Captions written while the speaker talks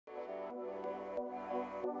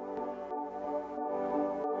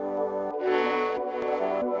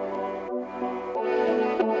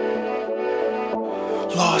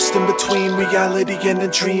Lost in between reality and a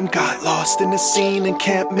dream. Got lost in the scene and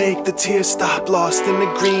can't make the tears stop. Lost in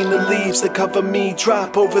the green, the leaves that cover me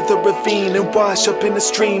drop over the ravine and wash up in the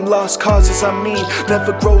stream. Lost causes, I mean,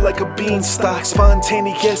 never grow like a beanstalk.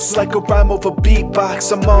 Spontaneous like a rhyme over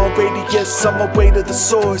beatbox. I'm all radius, on my way to the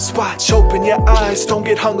source. Watch, open your eyes, don't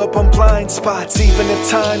get hung up on blind spots. Even if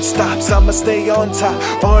time stops, I'ma stay on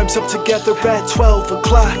top. Arms up together at 12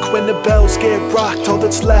 o'clock. When the bells get rocked, all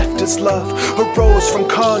that's left is love. A rose from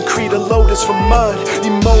concrete, a lotus from mud.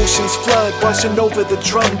 Emotions flood, washing over the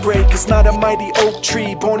drum break. It's not a mighty oak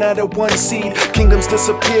tree born out of one seed. Kingdoms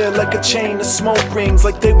disappear like a chain of smoke rings,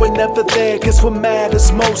 like they were never there. Guess what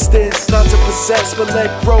matters most is not to possess, but let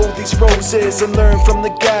grow these roses and learn from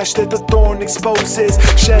the gash that the thorn exposes.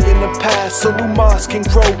 Shedding the past so new moss can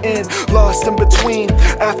grow in. Lost in between,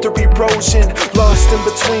 after erosion. Lost in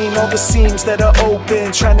between all the seams that are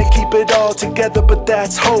open. Trying to keep it all together, but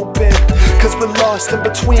that's hoping. Cause we're lost in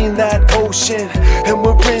between that ocean, and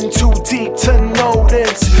we're in too deep to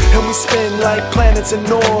notice. And we spin like planets in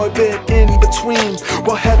orbit in between,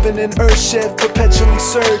 while heaven and earth shift, perpetually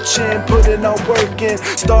searching, putting our work in.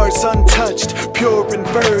 Stars untouched, pure and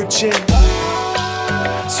virgin.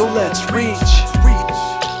 So let's reach.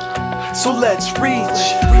 So let's reach.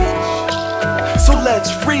 So let's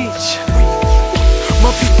reach.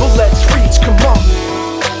 My people, let's reach, come on.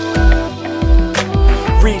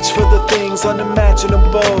 Reach for the things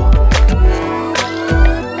unimaginable.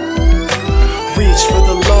 Reach for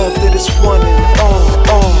the love that is one and all.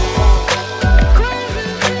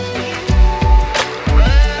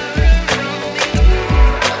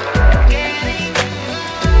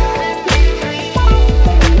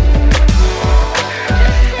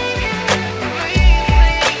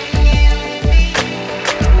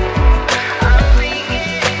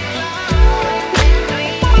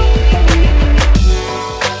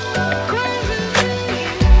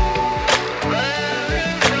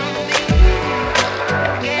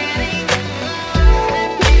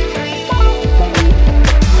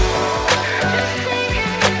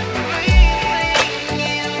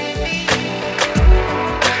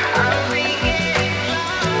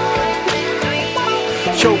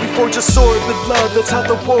 Yo, we forge a sword with love, that's how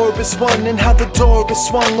the war is won. And how the door is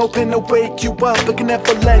swung open to wake you up, but can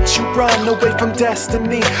never let you run away from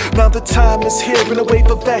destiny. Now the time is here in a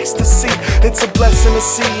wave of ecstasy. It's a blessing to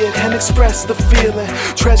see it and express the feeling.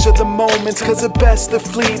 Treasure the moments, cause at best they're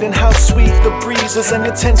fleeting. How sweet the breeze is and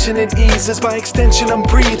the tension it eases. By extension I'm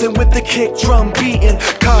breathing with the kick drum beating.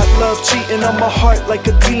 Caught love cheating on my heart like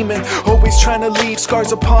a demon. Always trying to leave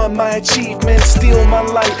scars upon my achievements. Steal my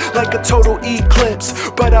light like a total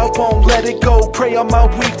eclipse, but I won't let it go, prey on my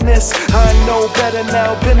weakness. I know better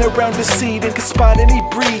now, been around deceit and can spot any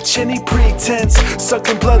breach, any pretense.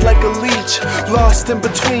 Sucking blood like a leech, lost in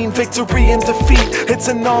between victory and defeat. It's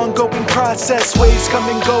an ongoing process, waves come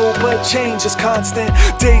and go, but change is constant.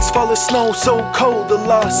 Days fall as snow, so cold the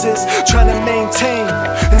losses. Trying to maintain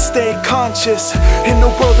and stay conscious in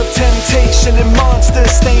a world of temptation and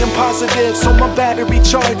monsters. Staying positive so my battery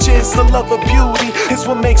charges. The love of beauty is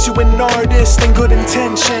what makes you an artist, and good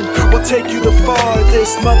intention will take you the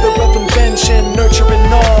farthest. Mother of invention, nurturing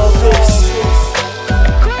all this.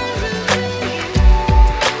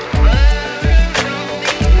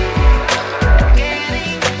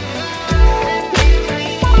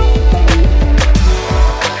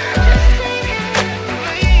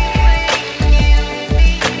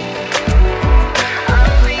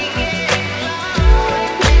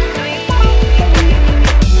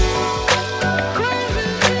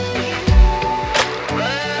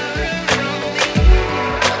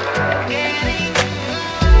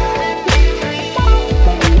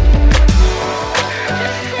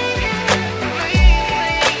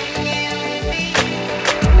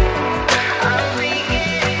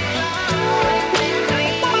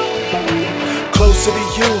 Closer to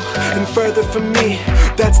you and further from me,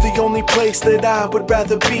 that's the only place that I would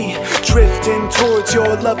rather be. Drifting towards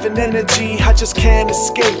your love and energy, I just can't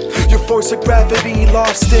escape your force of gravity.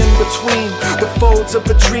 Lost in between the folds of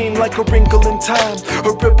a dream, like a wrinkle in time,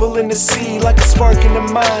 a ripple in the sea, like a spark in the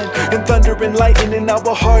mind. And thunder and lightning,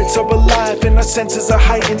 our hearts are alive and our senses are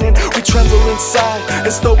heightening. We tremble inside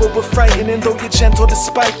as though it were frightening. Though you're gentle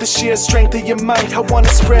despite the sheer strength of your might, I wanna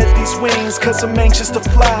spread these wings cause I'm anxious to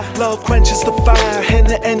fly. Love quenches the fire and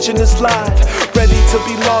the engine is live, ready to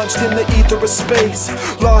be launched in the ether of space.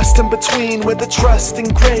 Lost in between with the trust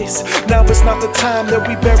and grace. Now is not the time that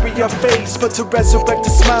we bury our face, but to resurrect a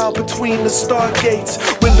smile between the stargates.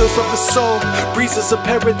 Windows of the soul, breezes of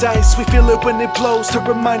paradise. We feel it when it blows to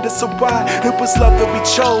remind us of why it was love that we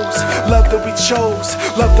chose. Love that we chose,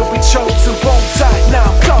 love that we chose, and won't die now.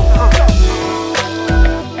 Go.